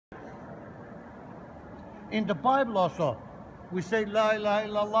In the Bible also, we say La ilaha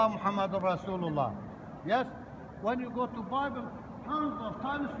illallah Muhammadur Rasulullah. Yes? When you go to Bible, hundreds of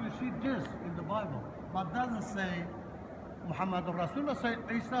times you see this in the Bible, but doesn't say Muhammadur Rasulullah, say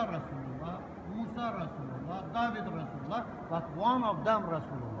Isa Rasulullah, Musa Rasulullah, David Rasulullah, but one of them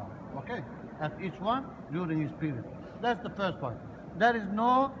Rasulullah. Okay? And each one during his period. That's the first point. There is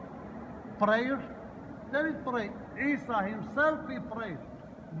no prayer. There is prayer. Isa himself, he prayed.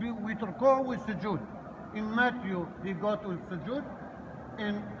 With ruku', with sujood. In Matthew, he go to sujood.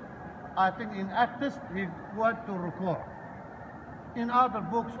 I think in Acts, he went to ruku'. In other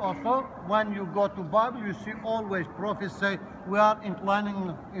books also, when you go to Bible, you see always prophets say, we are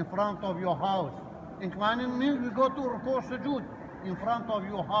inclining in front of your house. Inclining means we go to ruku' sujood in front of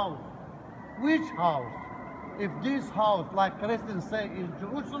your house. Which house? If this house, like Christians say, is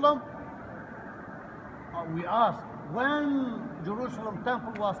Jerusalem, we ask, when Jerusalem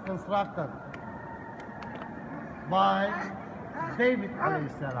temple was constructed? By David alayhi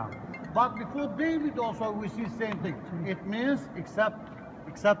salam. But before David also we see same thing. It means except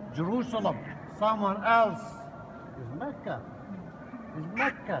Jerusalem, someone else is Mecca. Is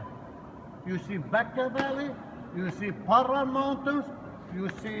Mecca. You see Mecca Valley, you see Paran Mountains, you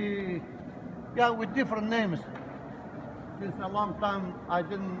see, with different names. Since a long time I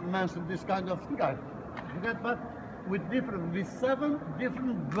didn't mention this kind of thing. But with 7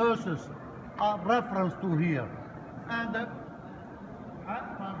 different verses are reference to here. And yes,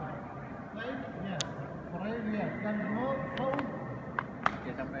 pray, yes. There is no soul.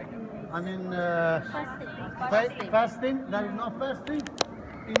 I mean, fasting. There is no fasting.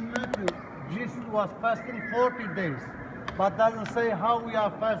 In Matthew, Jesus was fasting 40 days, but doesn't say how we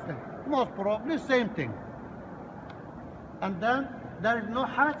are fasting. Most probably same thing. And then there is no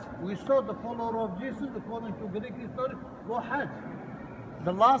Hajj. We saw the follower of Jesus, according to Greek history, go Hajj.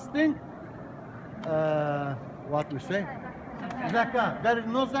 The last thing, what we say? Zakah. There is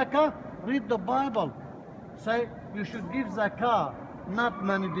no zakah. Read the Bible. Say you should give zakah. Not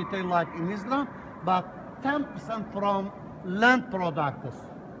many detail like in Islam, but 10% from land products.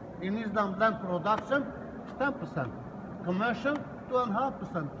 In Islam, land production is 10%. Commercial,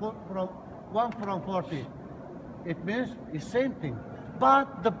 2.5%. From 40. It means the same thing.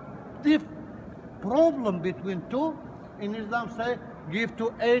 But the problem between two, in Islam say, give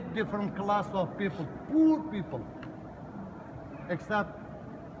to 8 different class of people, poor people, except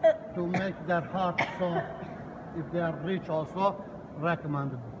to make their heart soft. If they are rich also,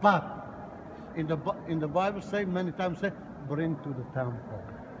 recommended. But in the Bible say, many times say, bring to the temple.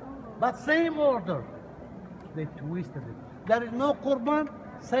 But same order, they twisted it. There is no Qurban,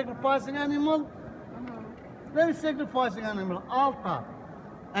 sacrificing animal. There is sacrificing animal, altar.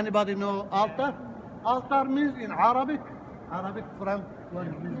 Anybody know altar? Altar means in Arabic from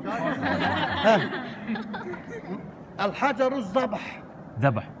this guy. Al-Hajar al-Zabh.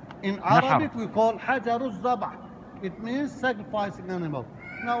 ذبح. In Arabic we call Hajar al-Zabh. It means sacrificing animal.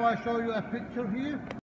 Now I show you a picture here.